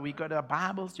We got our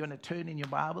Bibles. You want to turn in your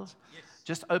Bibles? Yes.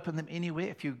 Just open them anywhere.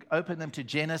 If you open them to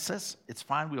Genesis, it's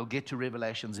fine. We'll get to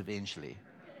Revelations eventually.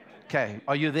 Okay,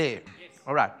 are you there? Yes.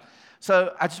 All right.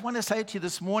 So I just want to say to you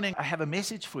this morning, I have a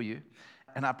message for you,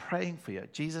 and I'm praying for you.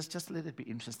 Jesus, just let it be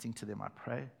interesting to them, I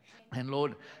pray. And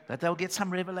Lord, that they'll get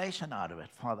some revelation out of it.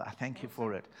 Father, I thank you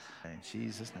for it. In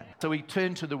Jesus' name. So we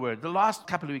turn to the Word. The last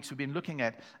couple of weeks we've been looking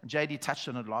at, JD touched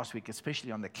on it last week,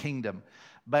 especially on the kingdom.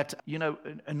 But, you know,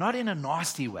 not in a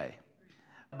nasty way,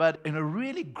 but in a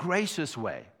really gracious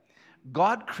way.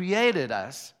 God created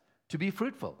us to be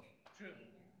fruitful. True.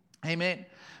 Amen.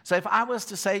 So if I was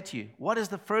to say to you, what is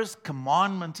the first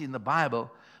commandment in the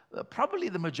Bible? Probably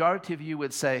the majority of you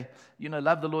would say, you know,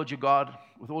 love the Lord your God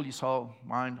with all your soul,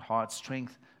 mind, heart,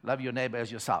 strength. Love your neighbor as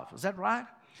yourself. Is that right?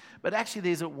 But actually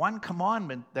there's one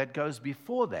commandment that goes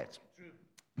before that. True.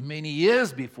 Many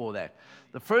years before that.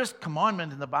 The first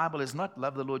commandment in the Bible is not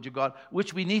love the Lord your God,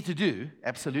 which we need to do,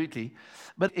 absolutely.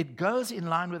 But it goes in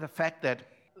line with the fact that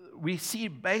we see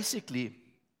basically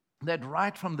that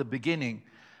right from the beginning,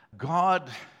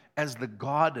 God as the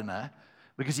gardener,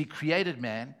 because he created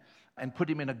man and put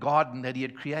him in a garden that he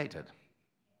had created,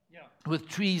 with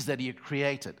trees that he had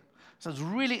created. So it's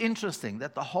really interesting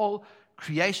that the whole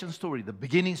creation story, the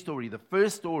beginning story, the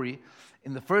first story,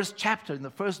 in the first chapter, in the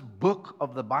first book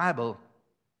of the Bible,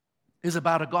 is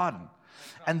about a garden.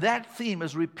 And that theme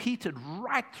is repeated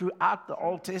right throughout the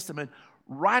Old Testament,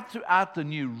 right throughout the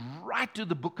New, right to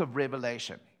the book of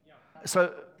Revelation.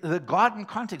 So the garden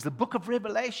context, the book of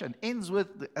Revelation ends with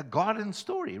a garden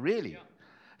story, really.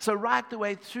 So right the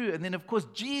way through. And then, of course,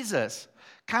 Jesus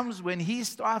comes when he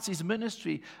starts his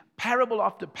ministry, parable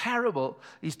after parable,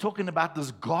 he's talking about this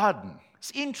garden.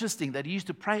 It's interesting that he used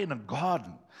to pray in a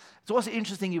garden. It's also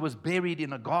interesting he was buried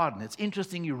in a garden. It's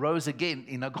interesting he rose again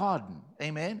in a garden.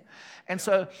 Amen? And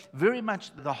so very much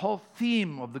the whole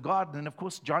theme of the garden, and of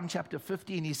course John chapter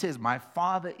 15, he says, my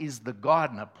Father is the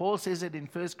gardener. Paul says it in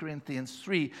 1 Corinthians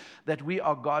 3, that we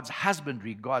are God's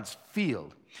husbandry, God's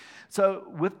field. So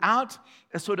without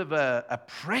a sort of a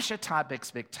pressure type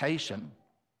expectation,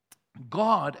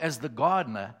 God as the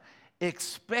gardener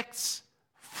expects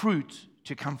fruit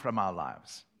to come from our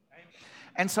lives.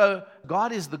 And so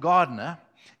God is the gardener,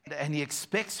 and he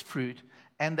expects fruit.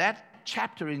 And that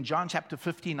chapter in John chapter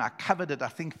 15, I covered it, I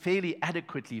think, fairly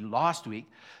adequately last week,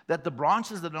 that the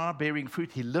branches that are not bearing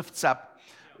fruit, he lifts up.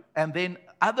 And then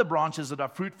other branches that are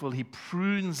fruitful, he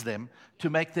prunes them to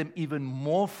make them even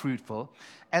more fruitful.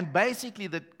 And basically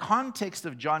the context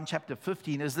of John chapter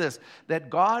 15 is this, that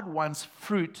God wants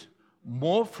fruit,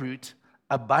 more fruit,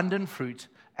 abundant fruit,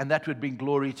 and that would bring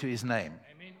glory to his name.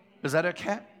 Amen. Is that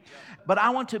okay? But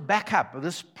I want to back up.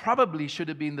 This probably should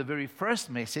have been the very first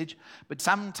message, but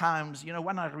sometimes, you know,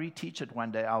 when I reteach it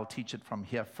one day, I'll teach it from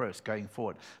here first, going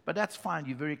forward. But that's fine.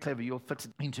 You're very clever. You'll fit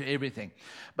it into everything.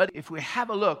 But if we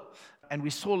have a look, and we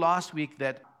saw last week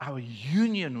that our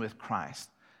union with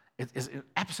Christ is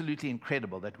absolutely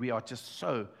incredible, that we are just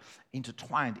so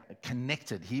intertwined,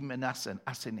 connected, him and us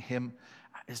in him.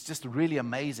 It's just really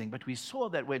amazing. But we saw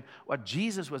that when what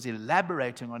Jesus was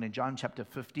elaborating on in John chapter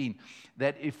 15,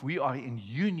 that if we are in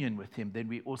union with him, then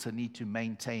we also need to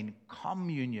maintain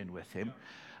communion with him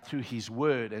through his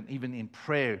word and even in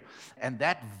prayer. And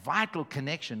that vital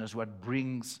connection is what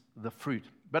brings the fruit.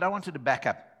 But I wanted to back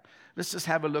up. Let's just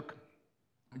have a look.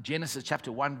 Genesis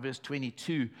chapter 1, verse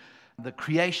 22, the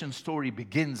creation story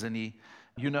begins, and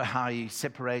you know how he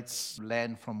separates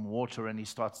land from water, and he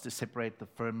starts to separate the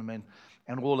firmament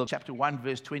and all of chapter 1,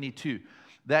 verse 22,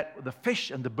 that the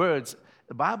fish and the birds,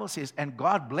 the Bible says, and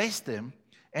God blessed them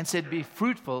and said, be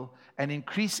fruitful and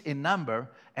increase in number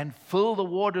and fill the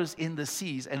waters in the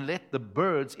seas and let the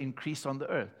birds increase on the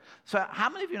earth. So how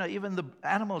many of you know even the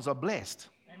animals are blessed?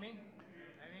 Amen.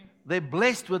 They're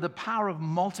blessed with the power of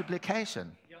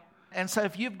multiplication. Yeah. And so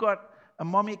if you've got a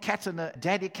mommy cat and a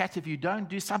daddy cat, if you don't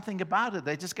do something about it,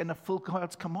 they're just going to fulfill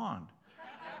God's command.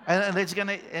 And they're just going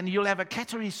to, and you'll have a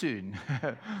cattery soon.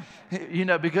 You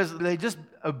know, because they're just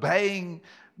obeying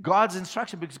God's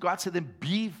instruction, because God said them,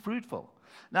 be fruitful.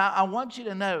 Now, I want you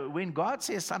to know, when God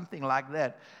says something like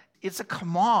that, it's a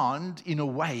command in a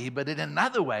way, but in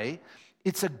another way,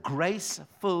 it's a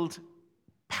grace-filled,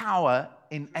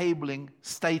 power-enabling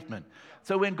statement.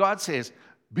 So when God says,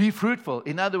 be fruitful,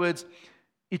 in other words,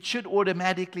 it should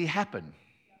automatically happen.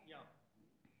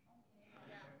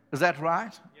 Is that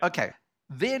right? Okay.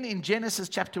 Then in Genesis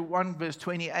chapter 1, verse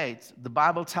 28, the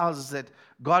Bible tells us that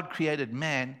God created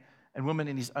man and woman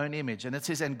in his own image. And it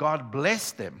says, and God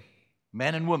blessed them,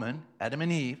 man and woman, Adam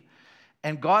and Eve.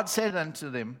 And God said unto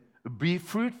them, be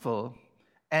fruitful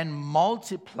and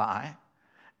multiply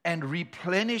and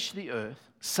replenish the earth,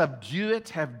 subdue it,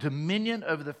 have dominion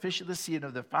over the fish of the sea and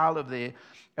over the fowl of the air,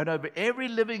 and over every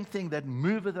living thing that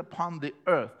moveth upon the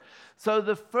earth. So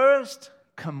the first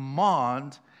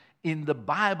command in the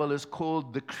Bible is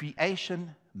called the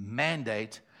creation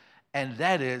mandate, and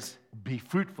that is, be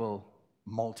fruitful,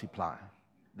 multiply.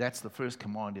 That's the first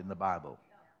command in the Bible.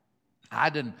 I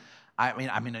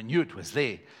knew it was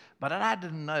there, but I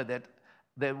didn't know that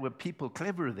there were people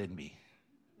cleverer than me.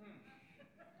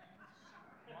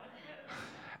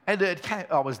 And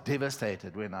I was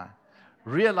devastated when I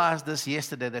realized this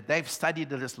yesterday, that they've studied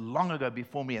this long ago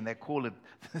before me, and they call it,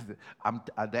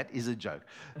 that is a joke,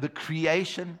 the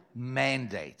creation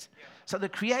mandate. So the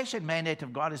creation mandate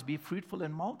of God is be fruitful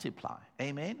and multiply.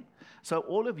 Amen? So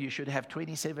all of you should have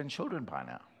 27 children by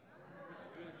now.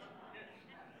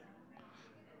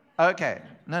 Okay,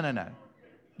 no.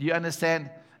 You understand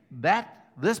that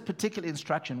this particular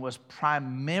instruction was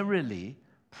primarily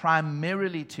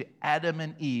to Adam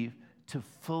and Eve to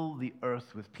fill the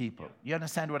earth with people. You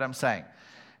understand what I'm saying?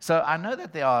 So I know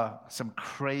that there are some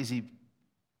crazy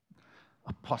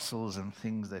apostles and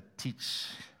things that teach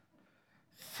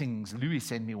things. Louis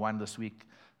sent me one this week.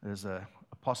 There's a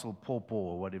Apostle Paw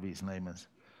or whatever his name is.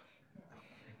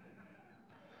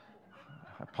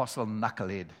 Apostle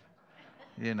Knucklehead.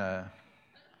 You know.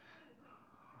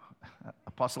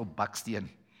 Apostle Buxton.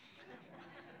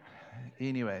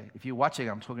 Anyway, if you're watching,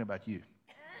 I'm talking about you.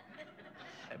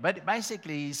 But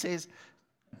basically, he says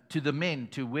to the men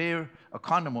to wear a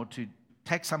condom or to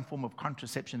take some form of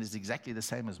contraception is exactly the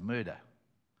same as murder.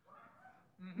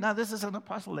 Now, this is an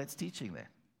apostle that's teaching that.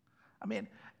 I mean,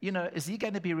 is he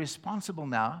going to be responsible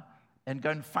now and go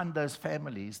and fund those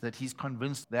families that he's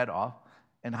convinced that of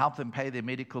and help them pay their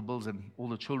medical bills and all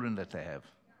the children that they have?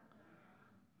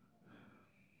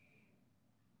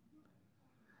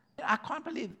 I can't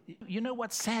believe,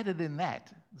 what's sadder than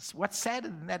that? What's sadder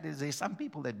than that is there's some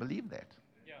people that believe that.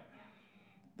 Yeah.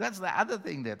 That's the other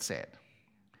thing that's sad.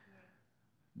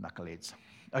 Knuckleheads.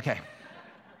 Okay.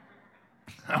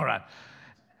 All right.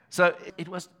 So it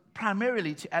was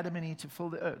primarily to Adam and Eve to fill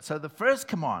the earth. So the first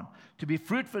command, to be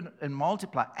fruitful and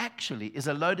multiply, actually is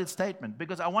a loaded statement,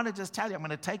 because I want to just tell you, I'm going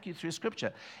to take you through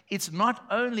Scripture. It's not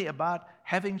only about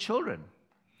having children.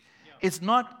 Yeah. It's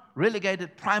not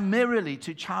relegated primarily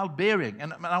to childbearing.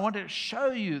 And I want to show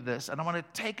you this, and I want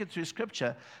to take it through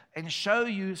Scripture and show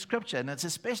you Scripture. And it's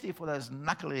especially for those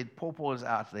knucklehead pawpaws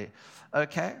out there,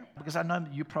 okay? Because I know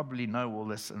you probably know all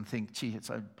this and think, gee,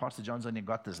 so Pastor John's only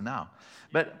got this now.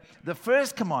 But the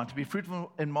first command, to be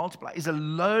fruitful and multiply, is a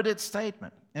loaded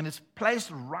statement. And it's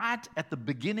placed right at the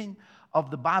beginning of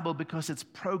the Bible because it's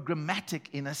programmatic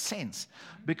in a sense.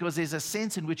 Because there's a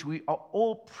sense in which we are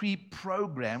all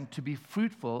pre-programmed to be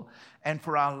fruitful and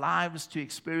for our lives to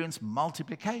experience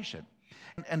multiplication.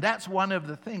 And that's one of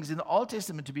the things. In the Old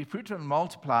Testament, to be fruitful and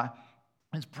multiply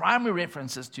is primary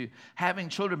references to having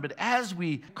children. But as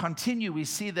we continue, we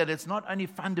see that it's not only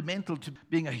fundamental to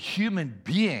being a human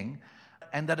being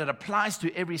and that it applies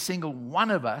to every single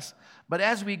one of us, but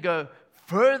as we go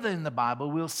further in the Bible,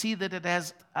 we'll see that it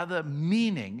has other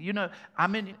meaning. How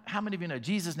many of you know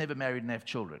Jesus never married and have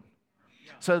children?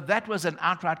 Yeah. So that was an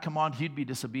outright command. He'd be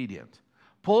disobedient.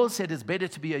 Paul said it's better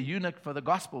to be a eunuch for the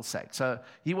gospel's sake. So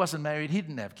he wasn't married. He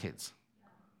didn't have kids.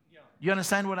 Yeah. You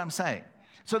understand what I'm saying?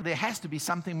 So there has to be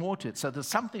something more to it. So the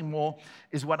something more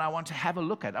is what I want to have a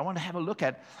look at. I want to have a look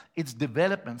at its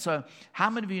development. So how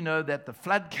many of you know that the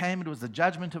flood came? It was the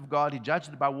judgment of God. He judged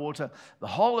it by water. The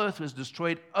whole earth was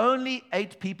destroyed. Only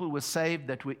 8 people were saved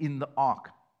that were in the ark.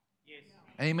 Yes.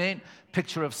 Amen?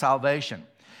 Picture of salvation.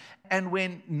 And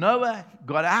when Noah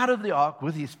got out of the ark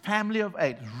with his family of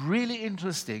 8, really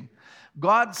interesting,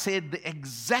 God said the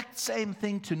exact same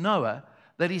thing to Noah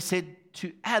that he said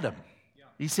to Adam.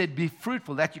 He said, be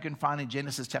fruitful. That you can find in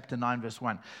Genesis chapter 9, verse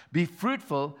 1. Be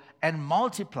fruitful and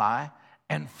multiply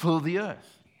and fill the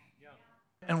earth. Yeah.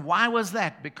 And why was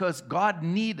that? Because God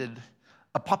needed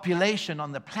a population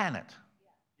on the planet.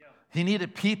 Yeah. He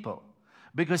needed people.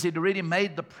 Because he'd already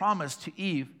made the promise to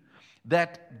Eve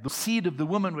that the seed of the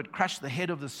woman would crush the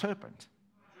head of the serpent.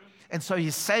 And so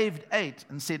he saved 8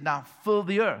 and said, now fill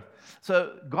the earth.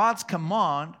 So God's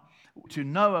command to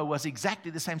Noah was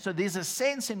exactly the same. So there's a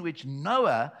sense in which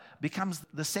Noah becomes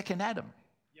the second Adam.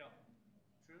 Yeah.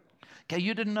 True. Okay,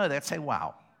 you didn't know that. Say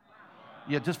wow.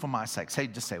 Yeah, just for my sake.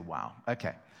 Just say wow.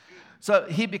 Okay. So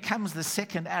he becomes the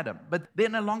second Adam. But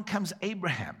then along comes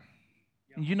Abraham.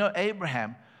 Yeah.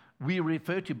 Abraham, we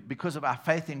refer to because of our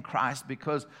faith in Christ,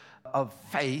 because of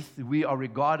faith, we are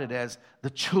regarded as the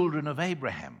children of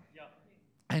Abraham. Yeah.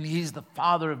 And he's the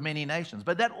father of many nations.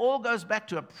 But that all goes back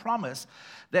to a promise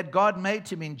that God made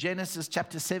to him in Genesis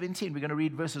chapter 17. We're going to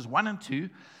read verses 1 and 2,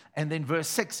 and then verse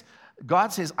 6.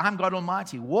 God says, I'm God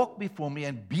Almighty. Walk before me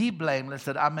and be blameless,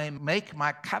 that I may make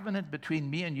my covenant between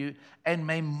me and you, and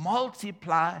may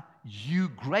multiply you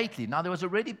greatly. Now, there was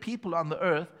already people on the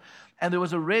earth, and there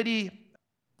was already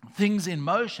things in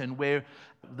motion where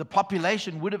the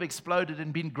population would have exploded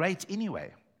and been great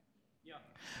anyway.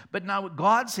 But now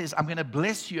God says, I'm going to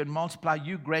bless you and multiply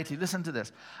you greatly. Listen to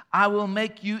this. I will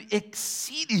make you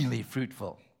exceedingly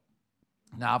fruitful.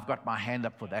 Now, I've got my hand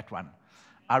up for that one.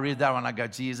 I read that one, I go,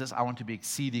 Jesus, I want to be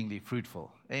exceedingly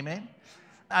fruitful. Amen?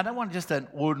 I don't want just an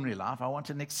ordinary life. I want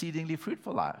an exceedingly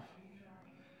fruitful life.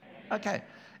 Okay.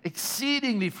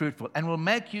 Exceedingly fruitful, and will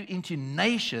make you into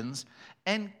nations,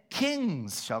 and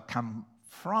kings shall come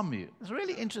from you. It's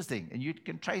really interesting. And you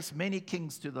can trace many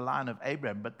kings to the line of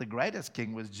Abraham, but the greatest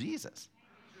king was Jesus.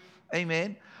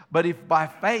 Amen. But if by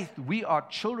faith we are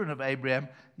children of Abraham,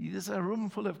 there's a room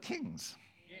full of kings.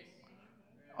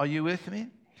 Are you with me?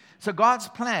 So God's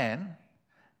plan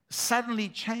suddenly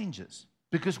changes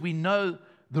because we know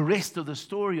the rest of the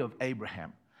story of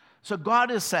Abraham. So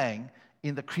God is saying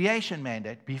in the creation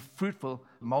mandate, be fruitful,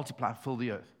 multiply, fill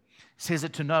the earth. He says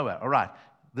it to Noah. All right,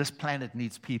 this planet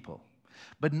needs people.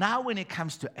 But now when it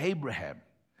comes to Abraham,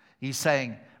 he's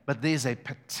saying, but there's a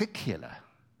particular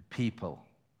people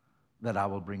that I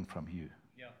will bring from you.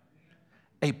 Yeah.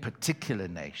 A particular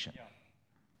nation. Yeah.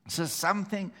 So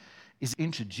something is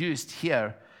introduced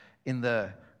here in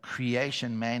the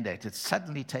creation mandate. It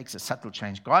suddenly takes a subtle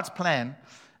change. God's plan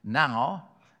now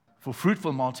for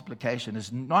fruitful multiplication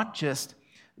is not just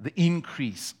the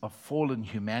increase of fallen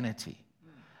humanity,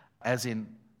 as in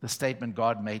the statement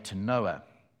God made to Noah.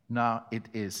 Now it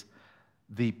is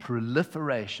the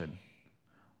proliferation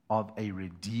of a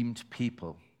redeemed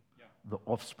people, the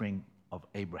offspring of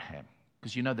Abraham.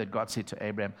 Because you know that God said to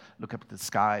Abraham, look up at the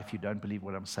sky. If you don't believe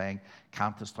what I'm saying,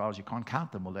 count the stars. You can't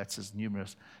count them. Well, that's as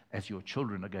numerous as your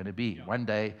children are going to be. One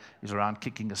day he's around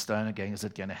kicking a stone again. Is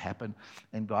it going to happen?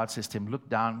 And God says to him, look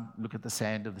down, look at the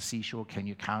sand of the seashore. Can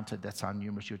you count it? That's how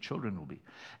numerous your children will be.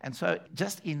 And so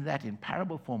just in that, in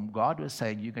parable form, God was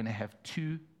saying you're going to have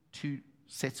two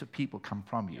sets of people come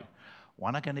from you.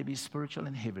 One are going to be spiritual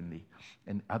and heavenly,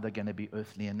 and other going to be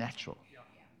earthly and natural.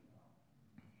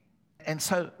 And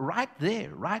so right there,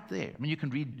 I mean, you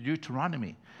can read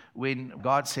Deuteronomy when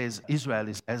God says Israel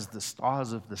is as the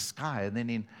stars of the sky. And then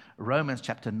in Romans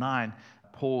chapter 9,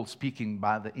 Paul, speaking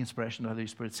by the inspiration of the Holy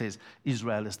Spirit, says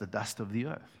Israel is the dust of the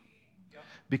earth.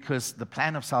 Because the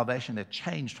plan of salvation had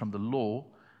changed from the law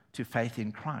to faith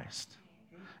in Christ.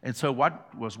 And so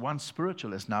what was once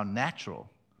spiritual is now natural,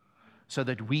 so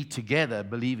that we together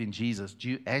believe in Jesus,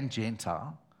 Jew and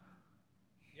Gentile.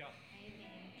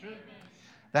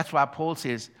 That's why Paul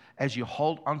says, as you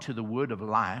hold onto the word of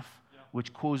life,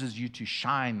 which causes you to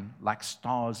shine like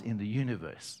stars in the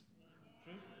universe,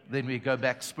 then we go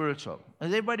back spiritual. Is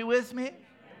everybody with me?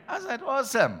 I was like,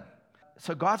 awesome.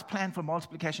 So God's plan for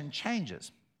multiplication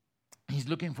changes. He's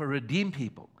looking for redeemed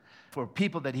people, for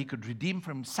people that he could redeem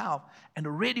for himself. And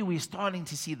already we're starting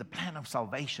to see the plan of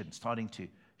salvation starting to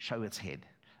show its head,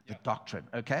 the doctrine,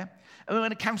 okay? And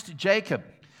when it comes to Jacob,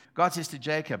 God says to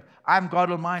Jacob, I'm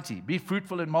God Almighty. Be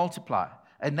fruitful and multiply.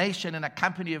 A nation and a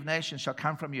company of nations shall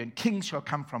come from you, and kings shall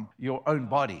come from your own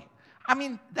body. I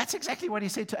mean, that's exactly what he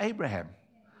said to Abraham.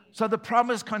 So the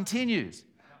promise continues.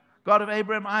 God of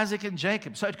Abraham, Isaac, and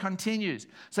Jacob. So it continues.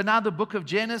 So now the book of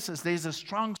Genesis, there's a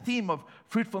strong theme of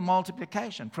fruitful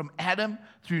multiplication. From Adam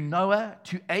through Noah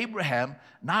to Abraham,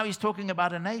 now he's talking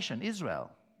about a nation,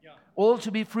 Israel. All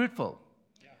to be fruitful.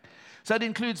 So it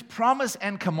includes promise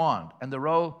and command, and the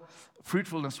role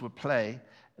fruitfulness will play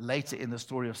later in the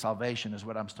story of salvation is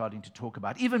what I'm starting to talk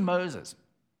about. Even Moses.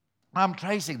 I'm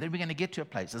tracing, then we're going to get to a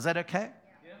place. Is that okay?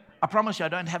 Yeah. I promise you I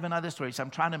don't have another story, so I'm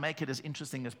trying to make it as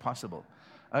interesting as possible.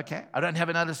 Okay? I don't have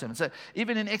another sermon. So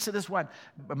even in Exodus 1,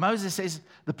 Moses says,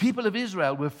 the people of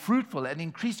Israel were fruitful and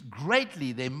increased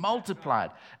greatly. They multiplied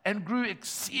and grew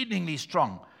exceedingly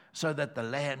strong, so that the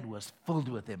land was filled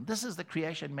with them. This is the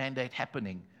creation mandate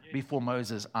happening before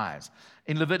Moses' eyes.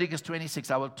 In Leviticus 26,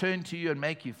 I will turn to you and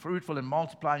make you fruitful and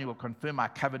multiply, and you will confirm my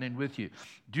covenant with you.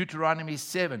 Deuteronomy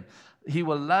 7, he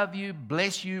will love you,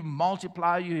 bless you,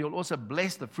 multiply you. He will also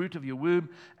bless the fruit of your womb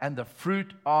and the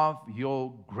fruit of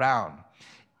your ground.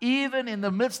 Even in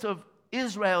the midst of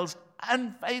Israel's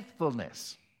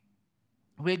unfaithfulness,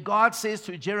 where God says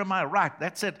to Jeremiah, right,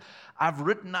 that's it. I've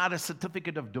written out a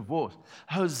certificate of divorce.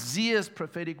 Hosea's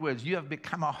prophetic words, you have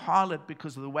become a harlot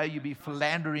because of the way you be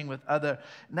philandering with other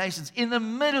nations. In the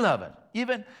middle of it,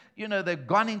 even, they've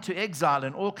gone into exile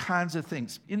and all kinds of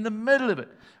things. In the middle of it,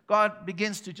 God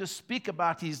begins to just speak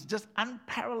about his just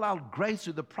unparalleled grace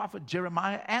through the prophet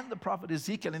Jeremiah and the prophet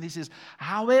Ezekiel. And he says,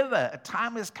 however, a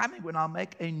time is coming when I'll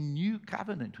make a new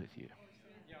covenant with you.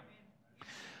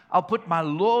 I'll put my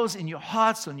laws in your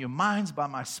hearts and your minds by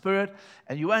my Spirit,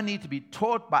 and you won't need to be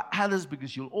taught by others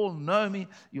because you'll all know me.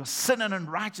 Your sin and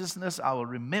unrighteousness I will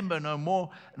remember no more.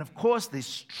 And of course, there's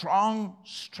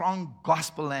strong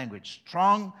gospel language,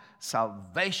 strong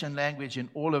salvation language in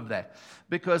all of that.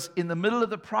 Because in the middle of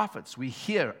the prophets, we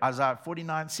hear, Isaiah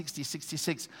 49, 60,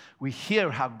 66, we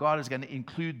hear how God is going to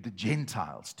include the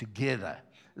Gentiles together.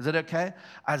 Is that okay?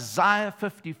 Isaiah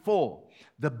 54,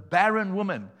 the barren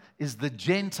woman is the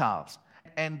Gentiles.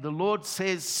 And the Lord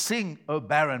says, sing, O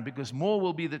barren, because more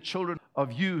will be the children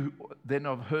of you than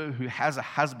of her who has a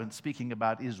husband, speaking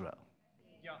about Israel.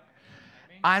 Yeah.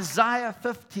 Isaiah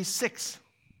 56.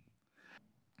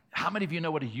 How many of you know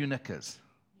what a eunuch is?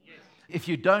 Yes. If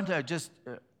you don't know, just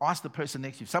ask the person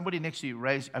next to you. Somebody next to you,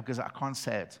 raise, because I can't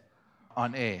say it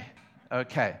on air.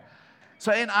 Okay.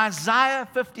 So in Isaiah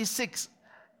 56,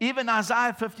 even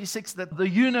Isaiah 56, that the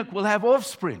eunuch will have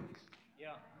offspring.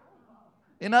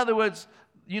 In other words,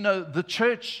 the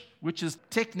church, which is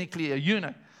technically a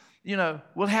eunuch,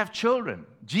 will have children.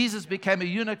 Jesus became a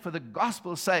eunuch for the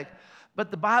gospel's sake, but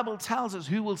the Bible tells us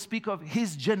who will speak of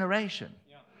his generation.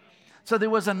 Yeah. So there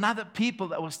was another people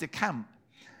that was to come.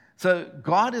 So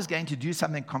God is going to do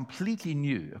something completely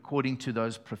new according to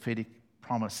those prophetic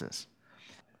promises,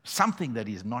 something that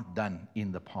he's not done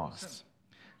in the past.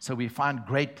 So we find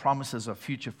great promises of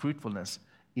future fruitfulness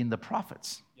in the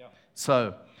prophets. Yeah.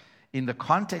 So in the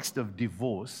context of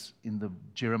divorce, in the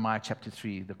Jeremiah chapter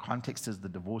 3, the context is the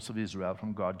divorce of Israel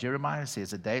from God. Jeremiah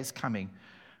says a day is coming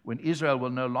when Israel will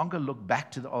no longer look back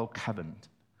to the old covenant,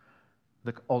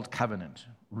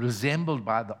 resembled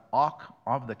by the ark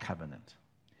of the covenant.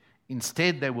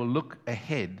 Instead, they will look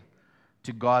ahead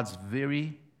to God's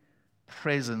very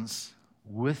presence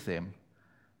with them,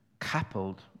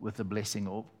 coupled with the blessing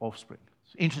of offspring.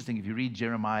 It's interesting, if you read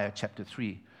Jeremiah chapter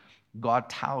 3, God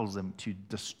tells them to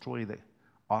destroy the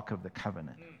Ark of the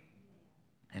Covenant.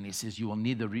 And he says, you will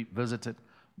neither revisit it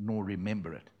nor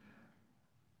remember it.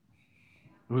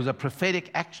 It was a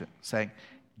prophetic action saying,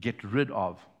 get rid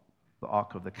of the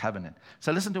Ark of the Covenant.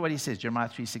 So listen to what he says, Jeremiah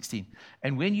 3:16.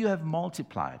 And when you have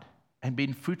multiplied and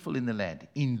been fruitful in the land,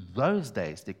 in those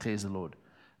days, declares the Lord,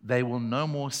 they will no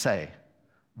more say,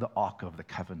 the Ark of the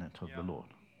Covenant of the Lord.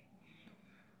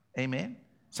 Amen?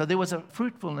 So there was a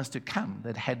fruitfulness to come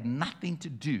that had nothing to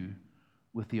do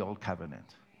with the old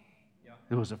covenant. Yeah.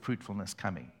 There was a fruitfulness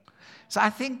coming. So I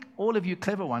think all of you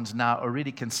clever ones now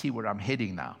already can see where I'm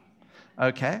heading now.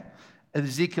 Okay?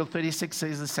 Ezekiel 36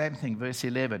 says the same thing, verse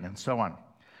 11, and so on.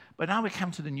 But now we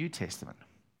come to the New Testament.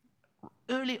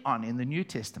 Early on in the New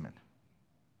Testament,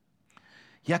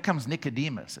 here comes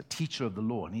Nicodemus, a teacher of the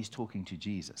law, and he's talking to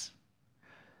Jesus.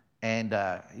 And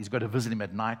he's got to visit him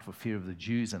at night for fear of the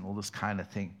Jews and all this kind of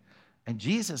thing. And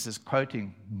Jesus is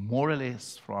quoting more or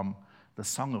less from the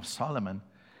Song of Solomon.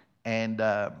 And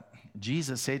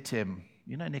Jesus said to him,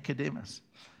 Nicodemus,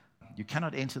 you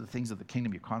cannot enter the things of the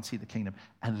kingdom, you can't see the kingdom,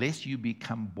 unless you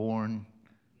become born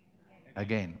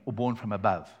again, or born from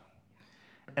above.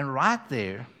 And right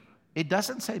there, it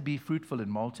doesn't say be fruitful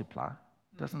and multiply.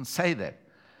 It doesn't say that.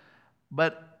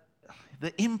 But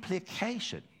the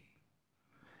implication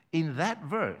in that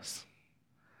verse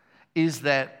is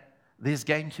that there's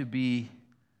going to be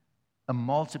a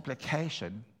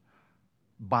multiplication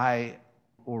by,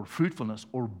 or fruitfulness,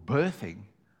 or birthing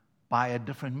by a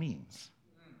different means.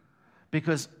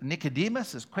 Because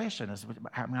Nicodemus' question is,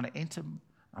 I'm going to enter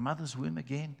my mother's womb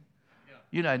again?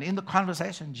 Yeah. And in the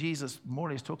conversation, Jesus more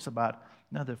or less talks about,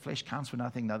 no, the flesh counts for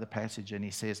nothing, another passage, and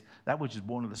he says, that which is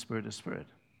born of the Spirit is spirit.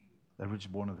 That which is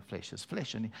born of the flesh is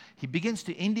flesh. And he begins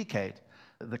to indicate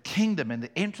the kingdom and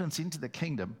the entrance into the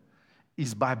kingdom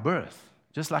is by birth.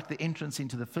 Just like the entrance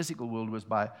into the physical world was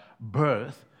by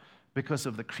birth, because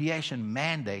of the creation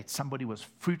mandate, somebody was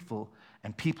fruitful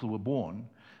and people were born.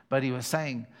 But he was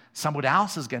saying somebody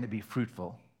else is going to be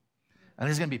fruitful, and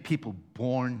there's going to be people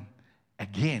born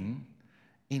again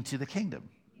into the kingdom.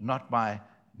 Not by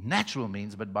natural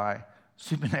means, but by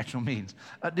supernatural means.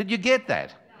 Did you get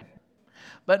that?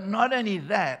 But not only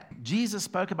that, Jesus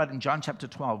spoke about it in John chapter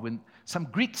 12 when some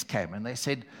Greeks came and they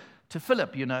said to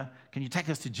Philip, can you take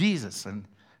us to Jesus? And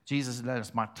Jesus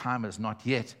said, my time is not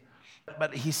yet.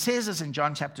 But he says this in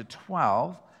John chapter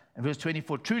 12, And verse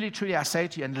 24, truly, truly, I say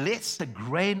to you, unless a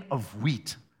grain of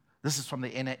wheat, this is from the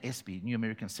NASB, New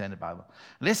American Standard Bible,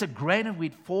 unless a grain of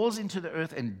wheat falls into the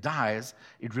earth and dies,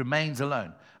 it remains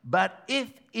alone. But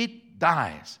if it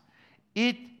dies,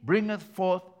 it bringeth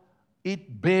forth,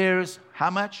 it bears how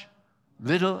much?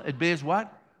 Little. It bears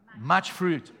what? Much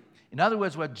fruit. In other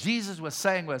words, what Jesus was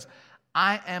saying was,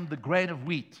 I am the grain of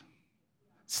wheat,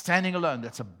 standing alone,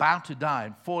 that's about to die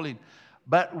and falling.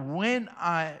 But when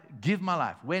I give my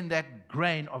life, when that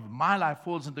grain of my life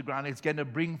falls into the ground, it's going to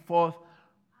bring forth.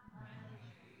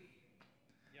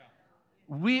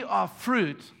 We are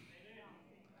fruit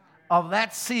of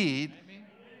that seed.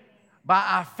 By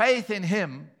our faith in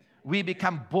Him, we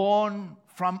become born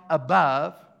from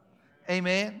above.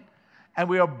 Amen. And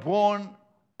we are born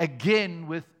again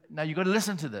with, now you've got to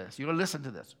listen to this. You've got to listen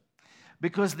to this.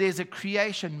 Because there's a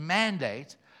creation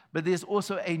mandate, but there's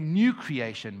also a new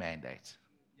creation mandate.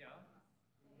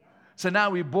 So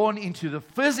now we're born into the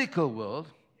physical world,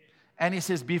 and He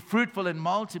says, be fruitful and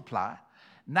multiply.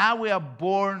 Now we are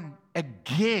born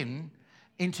again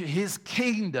into His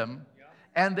kingdom,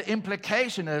 and the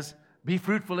implication is, be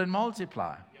fruitful and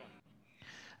multiply.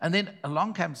 And then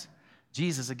along comes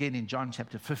Jesus again in John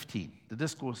chapter 15. The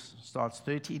discourse starts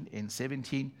 13 and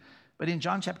 17. But in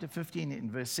John chapter 15,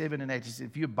 in verse 7 and 8, He says,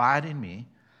 if you abide in me,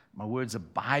 my words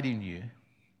abide in you,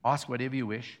 ask whatever you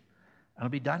wish, and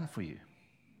it'll be done for you.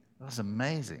 That's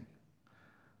amazing.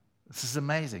 This is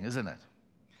amazing, isn't it?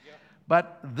 Yeah.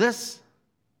 But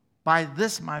by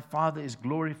this my Father is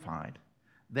glorified,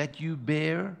 that you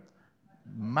bear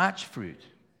much fruit,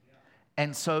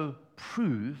 and so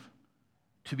prove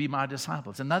to be my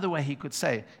disciples. Another way He could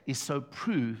say is, so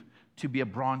prove to be a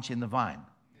branch in the vine.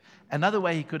 Another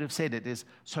way He could have said it is,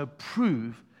 so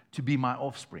prove to be my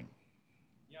offspring.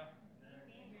 Yeah.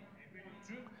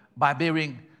 By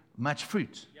bearing much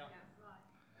fruit. Yeah.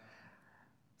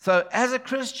 So as a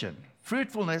Christian,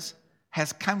 fruitfulness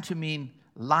has come to mean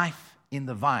life in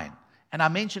the vine. And I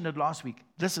mentioned it last week.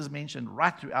 This is mentioned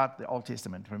right throughout the Old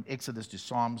Testament, from Exodus to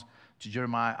Psalms to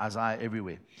Jeremiah, Isaiah,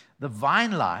 everywhere. The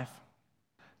vine life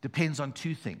depends on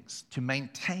two things. To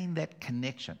maintain that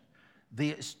connection,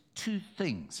 there's two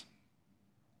things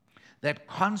that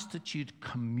constitute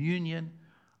communion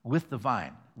with the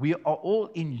vine. We are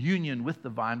all in union with the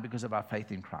vine because of our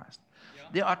faith in Christ. Yeah.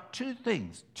 There are two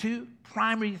things, two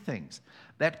primary things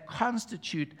that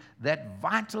constitute that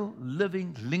vital,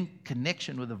 living, linked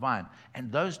connection with the vine.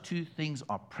 And those two things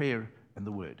are prayer and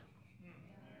the Word.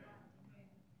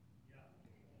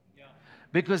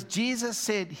 Because Jesus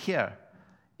said here,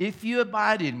 if you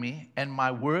abide in me and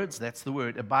my words, that's the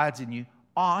Word, abides in you,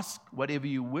 ask whatever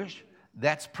you wish,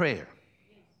 that's prayer.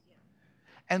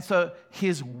 And so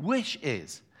His wish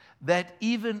is that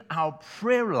even our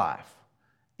prayer life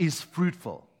is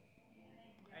fruitful.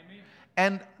 Amen.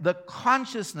 And the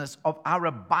consciousness of our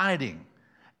abiding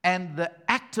and the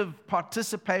active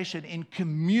participation in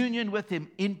communion with Him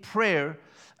in prayer,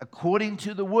 according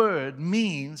to the Word,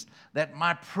 means that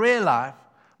my prayer life,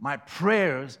 my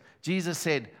prayers, Jesus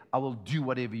said, I will do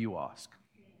whatever you ask.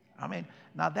 I mean,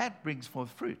 now that brings forth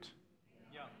fruit.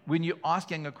 Yeah. When you're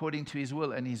asking according to His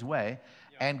will and His way,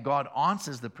 and God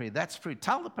answers the prayer, that's fruit.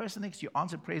 Tell the person next to you,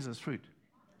 answer prayers as fruit.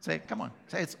 Say, come on,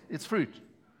 say it's fruit.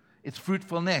 It's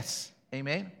fruitfulness.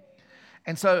 Amen?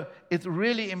 And so it's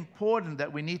really important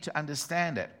that we need to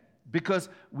understand it, because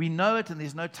we know it and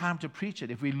there's no time to preach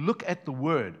it. If we look at the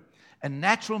Word, a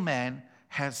natural man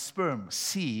has sperm,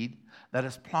 seed, that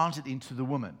is planted into the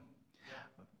woman.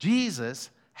 Jesus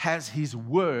has His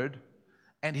Word,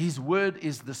 and His Word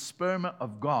is the sperma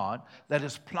of God that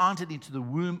is planted into the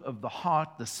womb of the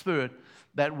heart, the spirit,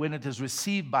 that when it is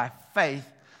received by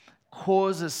faith,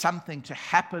 causes something to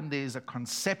happen. There's a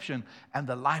conception, and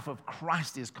the life of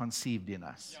Christ is conceived in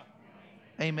us.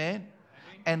 Yeah. Amen?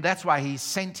 And that's why He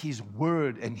sent His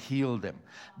Word and healed them.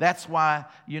 That's why,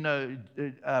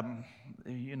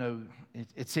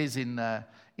 it says in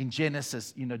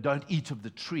Genesis, don't eat of the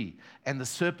tree. And the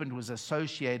serpent was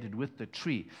associated with the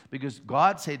tree, because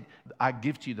God said, I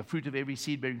give to you the fruit of every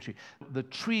seed-bearing tree. The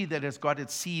tree that has got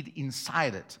its seed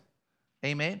inside it.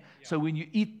 Amen? Yeah. So when you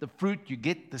eat the fruit, you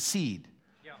get the seed.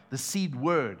 Yeah. The seed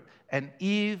word. And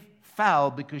Eve fell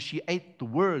because she ate the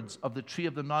words of the tree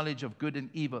of the knowledge of good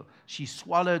and evil. She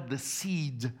swallowed the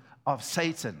seed of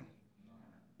Satan.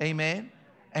 Amen?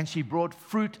 And she brought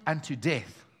fruit unto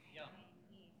death. Yeah.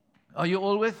 Are you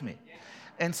all with me? Yeah.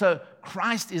 And so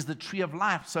Christ is the tree of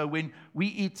life. So when we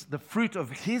eat the fruit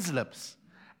of His lips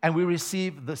and we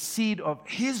receive the seed of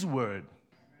His word,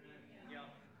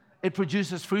 it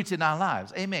produces fruit in our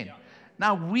lives. Amen. Yeah.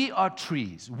 Now, we are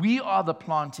trees. We are the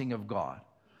planting of God.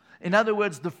 In other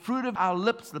words, the fruit of our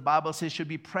lips, the Bible says, should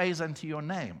be praise unto your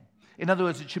name. In other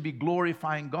words, it should be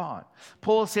glorifying God.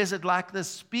 Paul says it like this: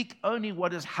 speak only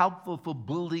what is helpful for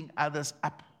building others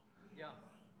up.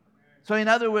 So in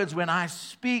other words, when I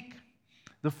speak,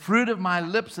 the fruit of my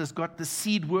lips has got the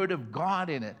seed word of God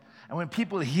in it. And when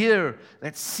people hear,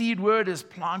 that seed word is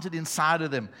planted inside of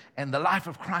them, and the life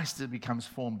of Christ becomes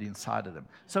formed inside of them.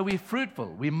 So we're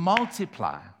fruitful, we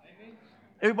multiply.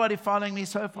 Everybody following me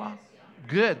so far?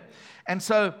 Good. And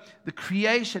so the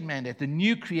creation mandate, the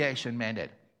new creation mandate,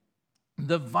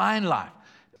 the vine life,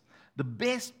 the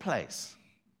best place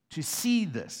to see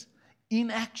this in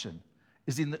action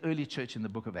is in the early church in the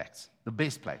book of Acts. The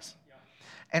best place.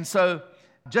 And so,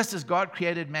 just as God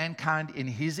created mankind in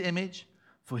His image,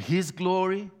 for His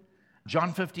glory,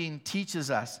 John 15 teaches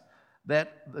us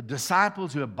that the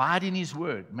disciples who abide in His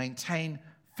word, maintain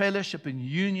fellowship and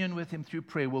union with Him through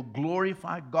prayer, will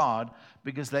glorify God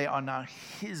because they are now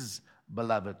His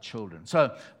beloved children.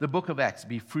 So, the book of Acts,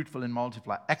 be fruitful and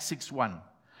multiply. Acts 6:1.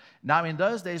 Now, in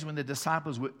those days when the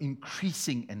disciples were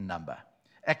increasing in number,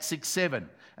 Acts 6:7,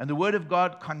 and the word of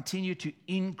God continued to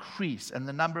increase, and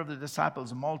the number of the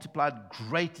disciples multiplied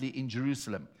greatly in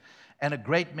Jerusalem, and a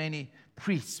great many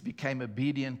priests became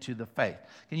obedient to the faith.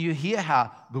 Can you hear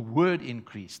how the word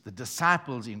increased, the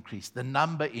disciples increased, the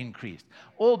number increased,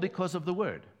 all because of the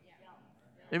word?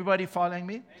 Everybody following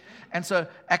me? And so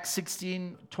Acts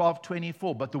 16, 12,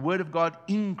 24. But the word of God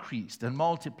increased and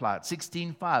multiplied.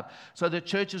 16:5. So the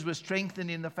churches were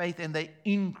strengthened in the faith and they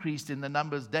increased in the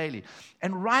numbers daily.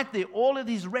 And right there, all of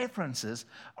these references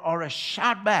are a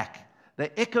shout back. They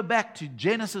echo back to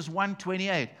Genesis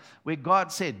 1:28, where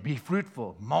God said, be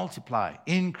fruitful, multiply,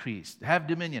 increase, have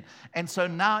dominion. And so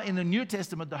now in the New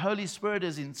Testament, the Holy Spirit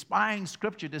is inspiring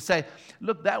Scripture to say,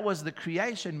 look, that was the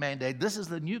creation mandate. This is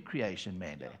the new creation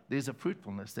mandate. There's a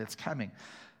fruitfulness that's coming.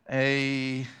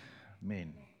 Amen.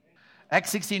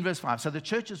 Acts 16, verse 5. So the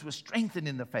churches were strengthened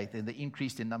in the faith and they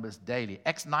increased in numbers daily.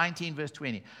 Acts 19, verse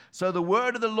 20. So the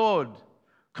word of the Lord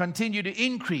continued to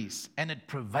increase, and it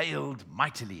prevailed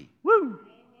mightily. Woo!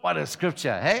 What a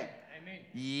scripture, hey? Amen.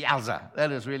 Yowza.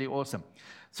 That is really awesome.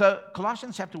 So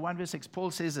Colossians chapter 1, verse 6, Paul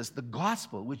says this: the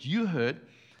gospel which you heard,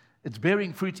 it's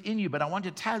bearing fruit in you, but I want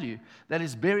to tell you that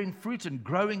it's bearing fruit and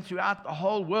growing throughout the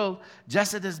whole world,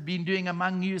 just as it has been doing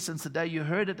among you since the day you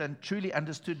heard it and truly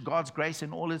understood God's grace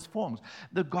in all its forms.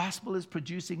 The gospel is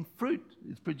producing fruit.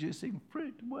 It's producing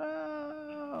fruit.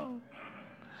 Wow.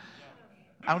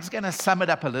 I'm just going to sum it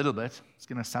up a little bit. It's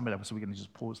going to sum it up, so we're going to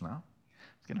just pause now.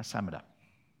 It's going to sum it up.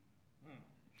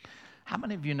 How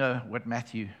many of you know what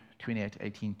Matthew 28,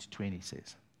 18 to 20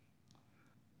 says?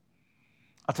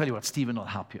 I'll tell you what, Stephen will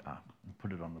help you out and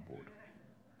put it on the board.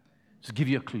 Just give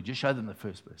you a clue. Just show them the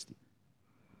first verse, Steve.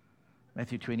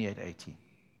 Matthew 28, 18.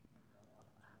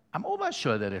 I'm almost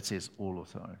sure that it says all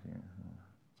authority.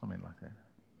 Something like that.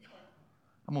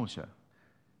 I'm almost sure.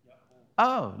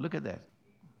 Oh, look at that.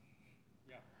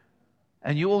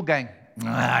 And you're all going,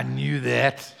 I knew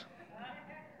that.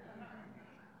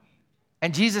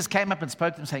 And Jesus came up and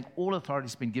spoke to them, saying, all authority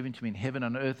has been given to me in heaven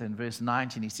and earth. And verse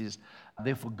 19, he says,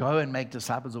 therefore go and make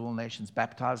disciples of all nations,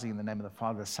 baptizing in the name of the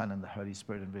Father, the Son, and the Holy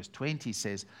Spirit. And verse 20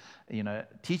 says,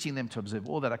 teaching them to observe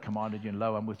all that I commanded you, and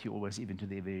lo, I'm with you always, even to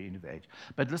the very end of the age.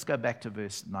 But let's go back to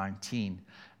verse 19,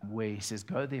 where he says,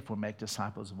 go therefore make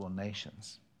disciples of all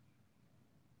nations.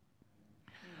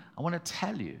 I want to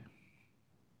tell you,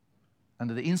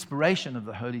 under the inspiration of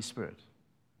the Holy Spirit,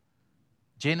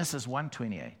 Genesis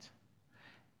 1:28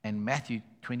 and Matthew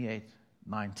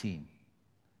 28:19.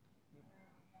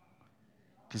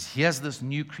 Because here's this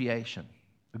new creation,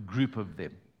 a group of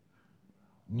them,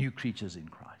 new creatures in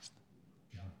Christ,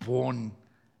 born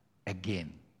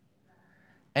again.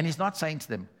 And he's not saying to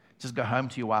them, just go home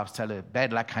to your wives, tell her,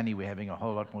 bad luck, honey, we're having a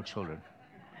whole lot more children.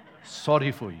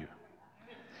 Sorry for you.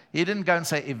 He didn't go and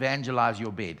say, evangelize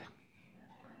your bed.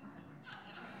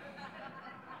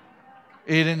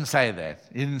 He didn't say that.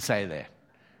 He didn't say that.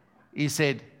 He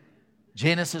said,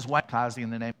 Genesis 1, baptizing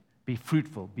in the name, be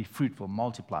fruitful,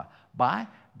 multiply.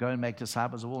 Go and make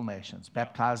disciples of all nations,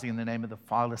 baptizing in the name of the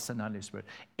Father, Son, and Holy Spirit.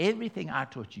 Everything I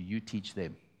taught you, you teach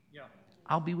them. Yeah.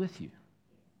 I'll be with you.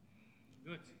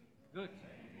 Good.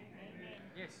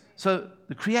 Yes. So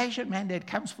the creation mandate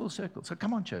comes full circle. So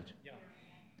come on, church. Yeah.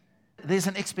 There's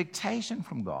an expectation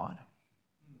from God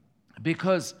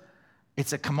because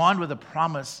it's a command with a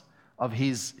promise of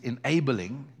His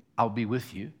enabling, I'll be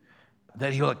with you,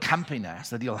 that He'll accompany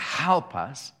us, that He'll help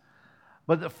us.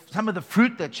 But some of the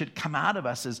fruit that should come out of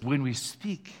us is when we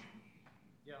speak.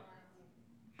 Yeah.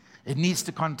 It needs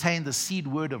to contain the seed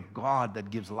word of God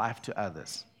that gives life to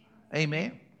others.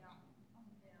 Amen?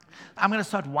 I'm going to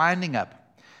start winding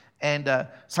up. And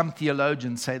some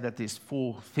theologians say that there's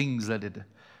 4 things that it,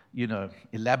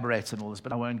 elaborates on all this,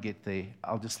 but I won't get there.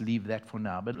 I'll just leave that for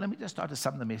now. But let me just start to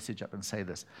sum the message up and say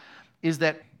this, is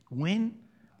that when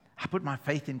I put my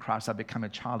faith in Christ, I become a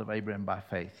child of Abraham by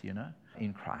faith,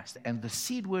 in Christ. And the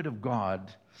seed word of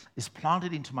God is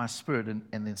planted into my spirit, and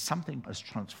then something is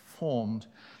transformed.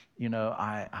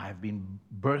 I've been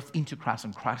birthed into Christ,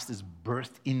 and Christ is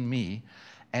birthed in me.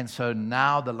 And so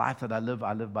now the life that I live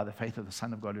by the faith of the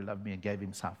Son of God who loved me and gave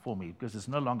himself for me, because it's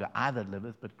no longer I that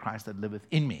liveth, but Christ that liveth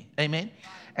in me. Amen?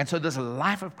 And so there's a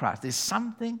life of Christ. There's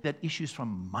something that issues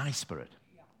from my spirit.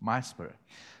 My spirit.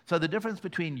 So the difference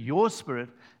between your spirit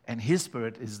and his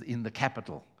spirit is in the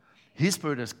capital. His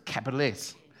spirit is capital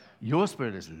S. Your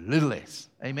spirit is little s.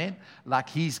 Amen? Like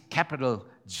he's capital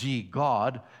G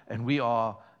God, and we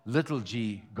are little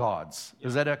g gods.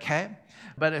 Is that okay?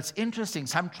 But it's interesting.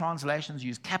 Some translations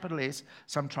use capital S.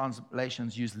 Some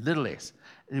translations use little s.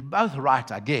 They're both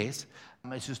right, I guess.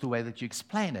 It's just the way that you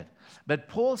explain it. But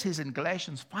Paul says in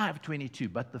Galatians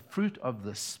 5:22, but the fruit of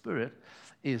the Spirit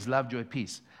is love, joy,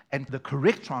 peace. And the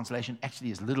correct translation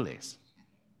actually is little s.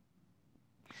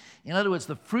 In other words,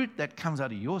 the fruit that comes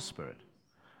out of your spirit,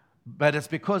 but it's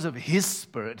because of his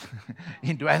Spirit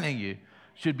indwelling you,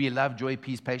 should be love, joy,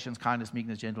 peace, patience, kindness,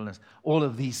 meekness, gentleness, all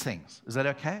of these things. Is that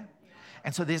okay?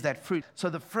 And so there's that fruit. So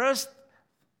the first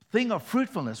thing of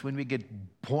fruitfulness when we get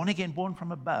born again, born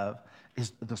from above,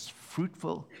 is this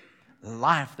fruitful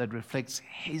life that reflects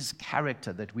his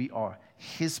character, that we are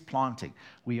his planting.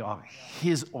 We are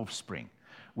his offspring.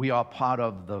 We are part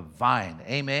of the vine.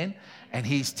 Amen? And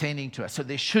he's tending to us. So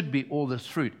there should be all this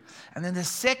fruit. And then the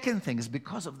second thing is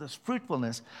because of this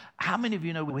fruitfulness, how many of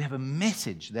you know we have a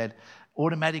message that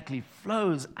automatically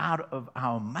flows out of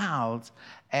our mouths?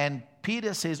 And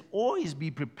Peter says, always be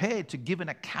prepared to give an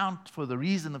account for the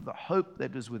reason of the hope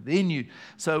that is within you.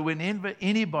 So whenever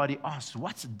anybody asks,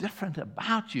 what's different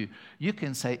about you? You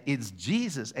can say, it's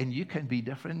Jesus, and you can be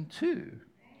different too.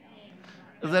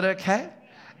 Is that okay?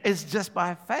 It's just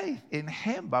by faith in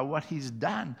him, by what he's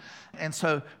done. And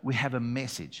so we have a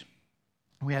message.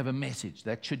 We have a message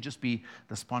that should just be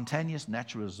the spontaneous,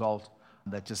 natural result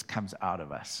that just comes out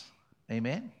of us.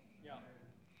 Amen? Yeah.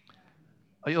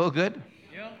 Are you all good?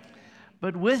 Yeah.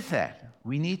 But with that,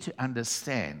 we need to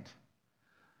understand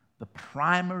the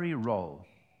primary role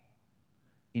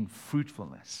in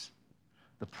fruitfulness,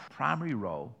 the primary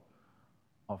role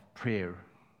of prayer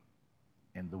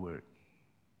and the Word.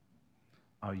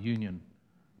 Our union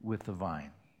with the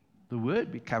vine. The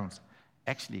word becomes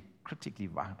actually critically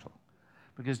vital.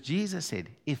 Because Jesus said,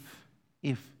 if,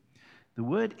 the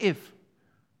word if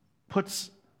puts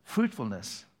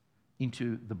fruitfulness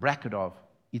into the bracket of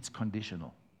it's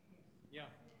conditional. Yeah.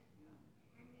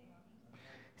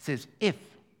 It says, if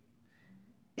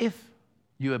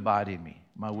you abide in me,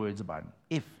 my words abide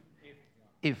in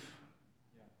me.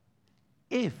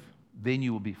 If, then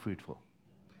you will be fruitful.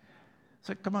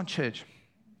 So come on, church.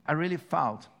 I really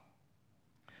felt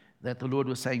that the Lord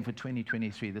was saying for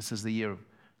 2023, this is the year of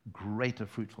greater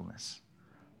fruitfulness.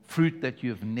 Fruit that you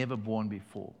have never borne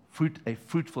before. A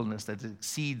fruitfulness that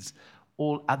exceeds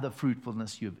all other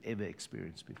fruitfulness you've ever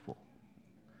experienced before.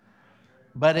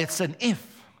 But it's an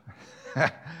if.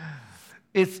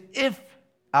 It's if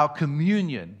our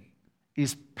communion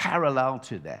is parallel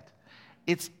to that.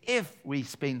 It's if we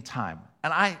spend time.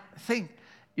 And I think,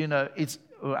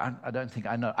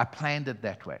 I planned it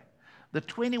that way. The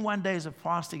 21 days of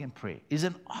fasting and prayer is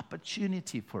an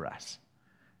opportunity for us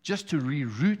just to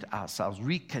reroute ourselves,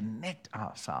 reconnect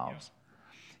ourselves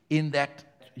in that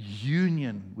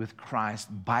union with Christ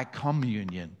by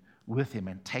communion with him,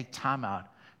 and take time out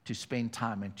to spend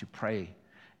time and to pray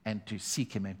and to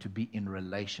seek him and to be in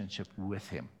relationship with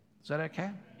him. Is that okay?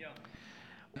 Yeah.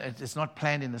 It's not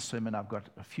planned in the sermon. I've got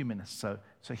a few minutes, so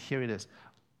here it is.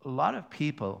 A lot of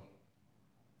people,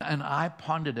 and I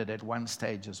pondered it at one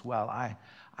stage as well. I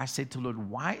said to the Lord,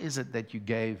 why is it that you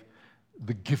gave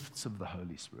the gifts of the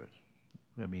Holy Spirit?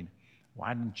 I mean,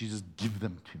 why didn't you just give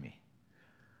them to me?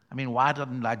 I mean, why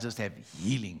didn't I just have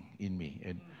healing in me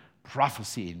and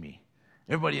prophecy in me?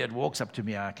 Everybody that walks up to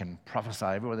me, I can prophesy.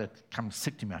 Everyone that comes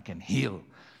sick to me, I can heal.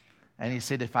 And he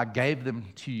said, if I gave them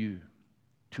to you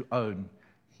to own,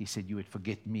 he said, you would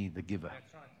forget me, the giver.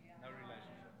 That's right. No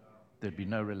relationship. There'd be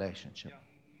no relationship. Yeah.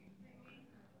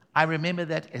 I remember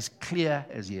that as clear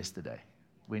as yesterday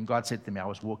when God said to me, I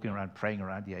was walking around, praying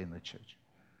around here in the church.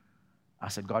 I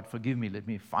said, God, forgive me. Let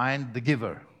me find the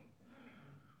giver.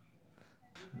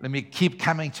 Let me keep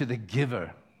coming to the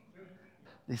giver.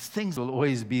 These things will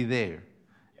always be there.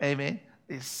 Amen.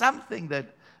 There's something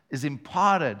that is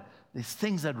imparted there's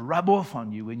things that rub off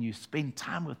on you when you spend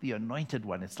time with the anointed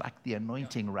one. It's like the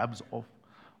anointing rubs off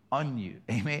on you.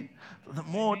 Amen. So the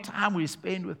more time we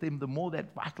spend with him, the more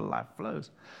that vital life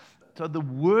flows. So the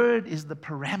word is the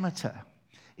parameter.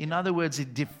 In other words,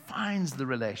 it defines the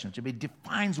relationship. It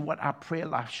defines what our prayer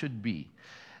life should be.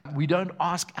 We don't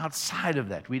ask outside of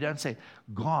that. We don't say,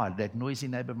 God, that noisy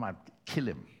neighbor might kill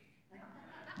him.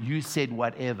 You said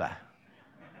whatever.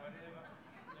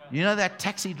 You know that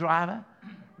taxi driver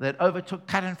that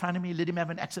cut in front of me, let him have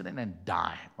an accident and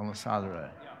die on the side of the road?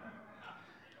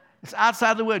 It's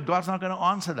outside the word. God's not going to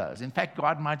answer those. In fact,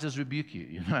 God might just rebuke you,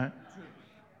 you know.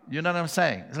 You know what I'm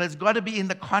saying? So it's got to be in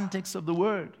the context of the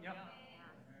word.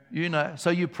 You know,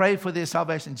 so you pray for their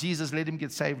salvation. Jesus, let him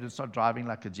get saved and start driving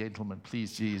like a gentleman.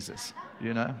 Please, Jesus.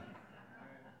 You know?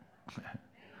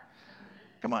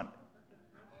 Come on.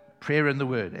 Prayer in the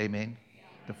word, amen,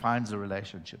 defines the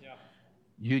relationship.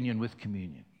 Union with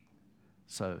communion.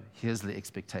 So here's the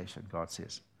expectation. God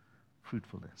says,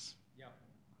 fruitfulness.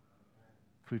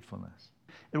 Fruitfulness.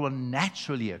 It will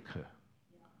naturally occur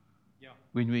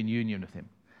when we're in union with him.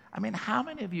 I mean, how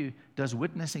many of you does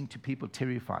witnessing to people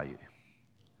terrify you?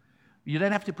 You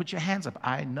don't have to put your hands up.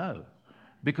 I know.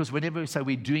 Because whenever we say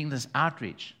we're doing this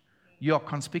outreach, you're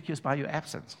conspicuous by your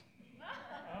absence.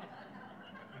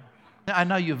 I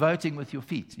know you're voting with your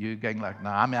feet. You're going like, no,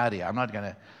 I'm out of here. I'm not going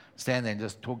to stand there and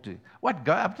just talk to you. What?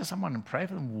 Go up to someone and pray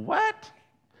for them? What?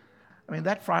 I mean,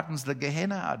 that frightens the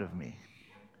Gehenna out of me.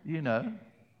 You know.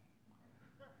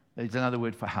 It's another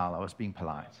word for hell. I was being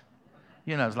polite.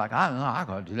 You know, it's like, I don't know, I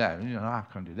can't do that. You know, I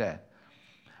can't do that.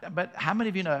 But how many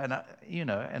of you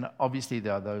know, and obviously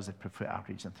there are those that prefer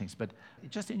outreach and things, but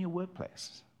just in your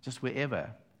workplace, just wherever,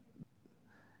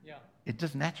 it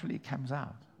just naturally comes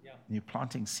out. And you're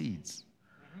planting seeds,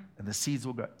 and the seeds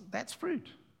will go. That's fruit.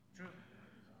 True.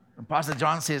 And Pastor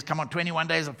John says, come on, 21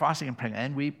 days of fasting and praying,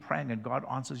 and we're praying, and God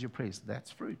answers your prayers.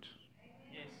 That's fruit.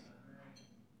 Yes.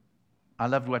 I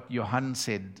loved what Johan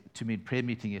said to me in prayer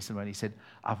meeting yesterday when he said,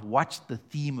 I've watched the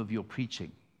theme of your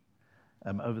preaching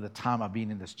over the time I've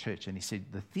been in this church. And he said,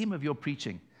 the theme of your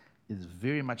preaching is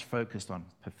very much focused on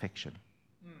perfection.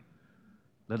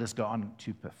 Let us go on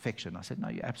to perfection. I said, no,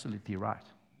 you're absolutely right.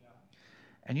 Yeah.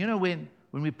 And you know, when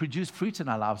we produce fruit in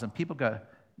our lives and people go,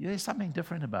 yeah, there's something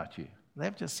different about you.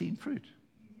 They've just seen fruit.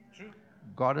 True.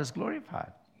 God is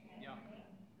glorified. Yeah.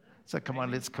 So come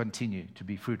on, let's continue to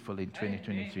be fruitful in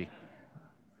 2023.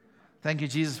 Thank you,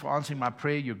 Jesus, for answering my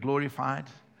prayer. You're glorified.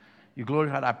 You're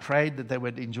glorified. I prayed that they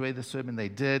would enjoy the sermon. They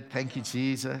did. Thank you,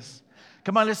 Jesus.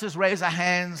 Come on, let's just raise our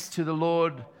hands to the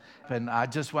Lord. And I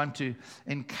just want to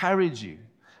encourage you.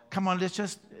 Come on, let's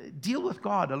just deal with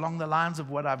God along the lines of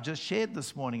what I've just shared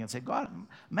this morning and say, God,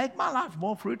 make my life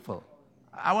more fruitful.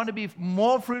 I want to be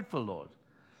more fruitful, Lord.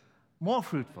 More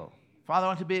fruitful. Father, I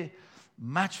want to be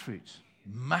much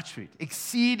fruit,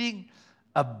 exceeding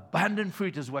abundant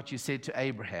fruit is what you said to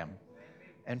Abraham.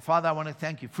 And Father, I want to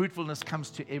thank you. Fruitfulness comes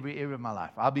to every area of my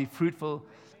life. I'll be fruitful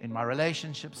in my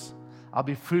relationships. I'll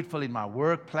be fruitful in my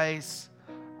workplace.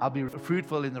 I'll be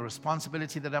fruitful in the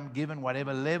responsibility that I'm given,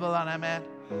 whatever level I'm at.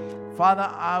 Father,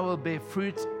 I will bear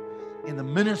fruit in the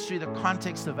ministry, the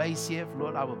context of ACF.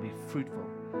 Lord, I will be fruitful.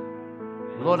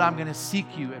 Lord, I'm going to seek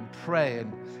you and pray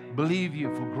and believe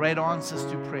you for great answers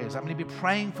to prayers. I'm going to be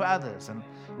praying for others. And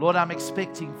Lord, I'm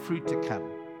expecting fruit to come.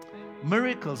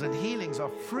 Miracles and healings are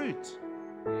fruit.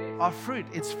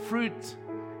 It's fruit.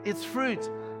 It's fruit.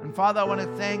 And Father, I want to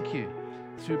thank you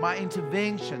through my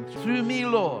intervention, through me,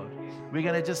 Lord. We're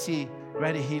going to just see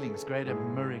greater healings, greater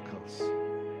miracles.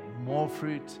 More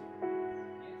fruit,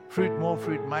 more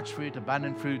fruit, much fruit,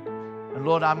 abundant fruit. And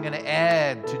Lord, I'm going to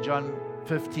add to John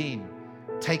 15,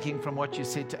 taking from what you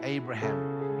said to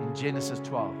Abraham in Genesis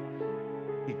 12,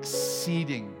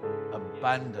 exceeding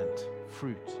abundant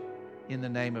fruit in the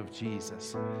name of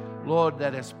Jesus. Lord,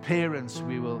 that as parents,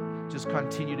 we will just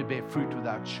continue to bear fruit with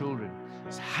our children,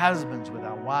 as husbands with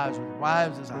our wives, with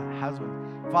wives as our husbands.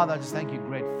 Father, I just thank you,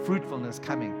 great fruitfulness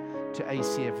coming to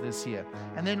ACF this year.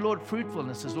 And then, Lord,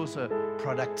 fruitfulness is also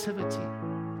productivity.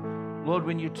 Lord,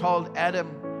 when you told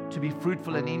Adam to be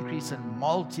fruitful and increase and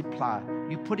multiply,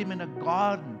 you put him in a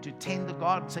garden to tend the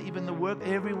garden, so even the work,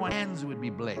 everyone's hands would be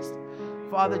blessed.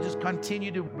 Father, just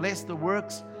continue to bless the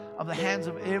works of the hands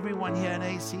of everyone here in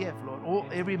ACF, Lord.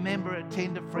 Every member, a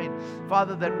tender friend.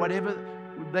 Father, that whatever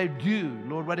they do,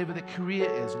 Lord, whatever their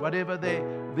career is, whatever their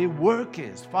work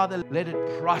is, Father, let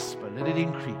it prosper, let it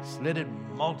increase, let it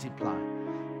multiply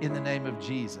in the name of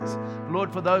Jesus.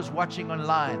 Lord, for those watching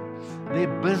online, their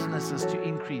businesses to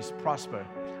increase, prosper.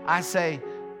 I say,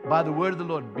 by the word of the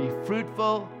Lord, be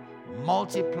fruitful,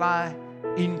 multiply,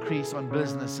 increase on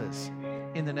businesses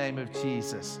in the name of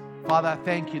Jesus. Father, I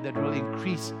thank you that we'll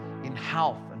increase in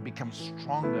health and become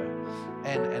stronger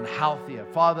and healthier.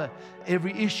 Father,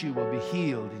 every issue will be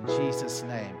healed in Jesus'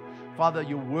 name. Father,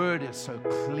 your word is so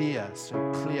clear,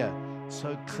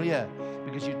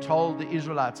 because you told the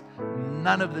Israelites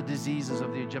none of the diseases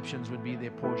of the Egyptians would be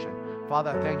their portion.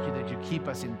 Father, I thank you that you keep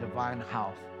us in divine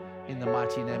health in the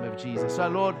mighty name of Jesus. So,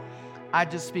 Lord, I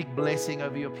just speak blessing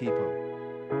over your people.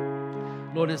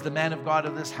 Lord, as the man of God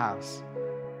of this house,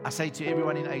 I say to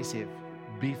everyone in ACF,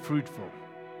 be fruitful.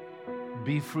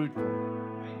 Be fruitful.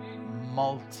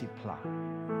 Multiply.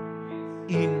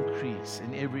 Increase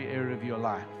in every area of your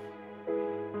life.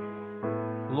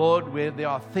 Lord, where there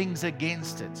are things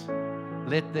against it,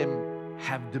 let them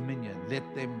have dominion.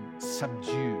 Let them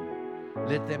subdue.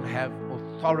 Let them have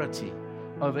authority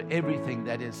over everything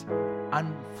that is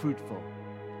unfruitful.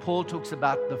 Paul talks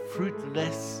about the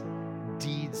fruitless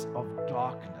deeds of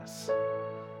darkness.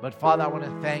 But Father, I want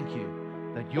to thank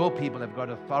you that your people have got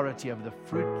authority over the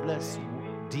fruitless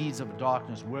deeds of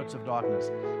darkness, works of darkness.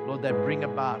 Lord, that bring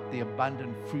about the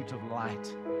abundant fruit of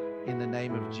light in the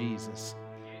name of Jesus.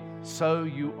 So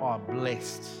you are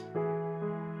blessed.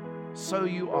 So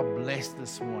you are blessed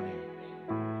this morning.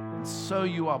 And so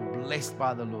you are blessed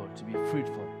by the Lord to be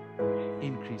fruitful,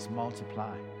 increase,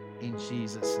 multiply in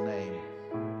Jesus' name.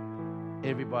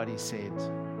 Everybody said,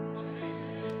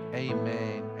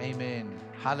 amen, amen.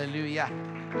 Hallelujah.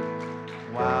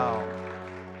 Wow.